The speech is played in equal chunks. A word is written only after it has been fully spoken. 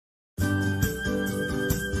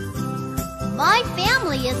My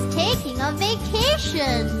family is taking a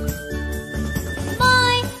vacation.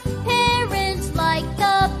 My parents like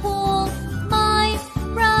the pool. My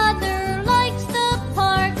brother likes the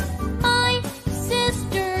park. My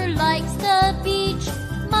sister likes the beach.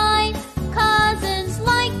 My cousins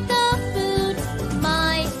like the food.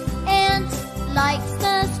 My aunt likes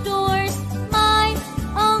the stores. My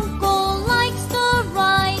uncle likes the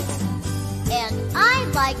rides. And I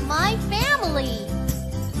like my family.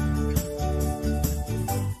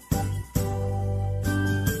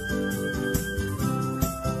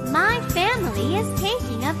 My family is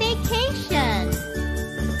taking a vacation.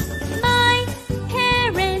 My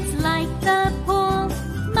parents like the pool.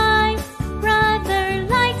 My brother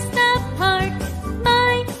likes the park.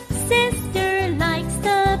 My sister likes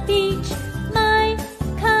the beach. My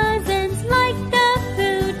cousins like the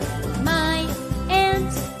food. My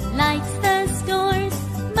aunt likes the stores.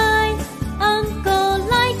 My uncle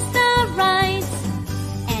likes the rides.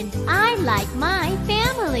 And I like my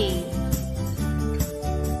family.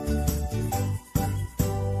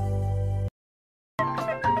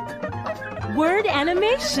 Word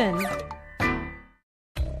animation.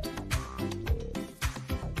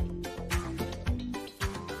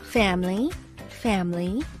 Family,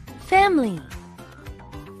 family, family.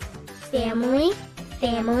 Family,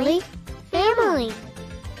 family, family.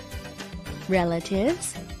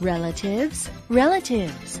 Relatives, relatives,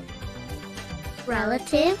 relatives.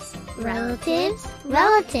 Relatives, relatives,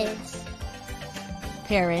 relatives.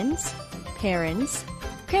 Parents, parents,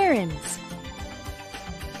 parents.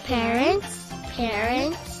 Parents,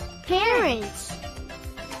 parents, parents.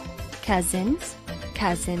 Cousins,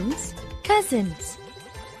 cousins, cousins.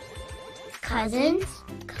 Cousins,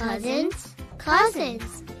 cousins,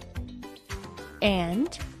 cousins.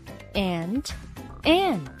 Aunt, aunt.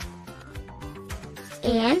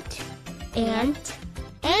 Aunt, aunt,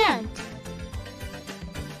 aunt.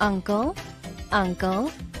 Uncle,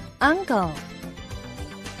 uncle, uncle.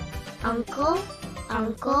 Uncle,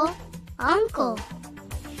 uncle, uncle.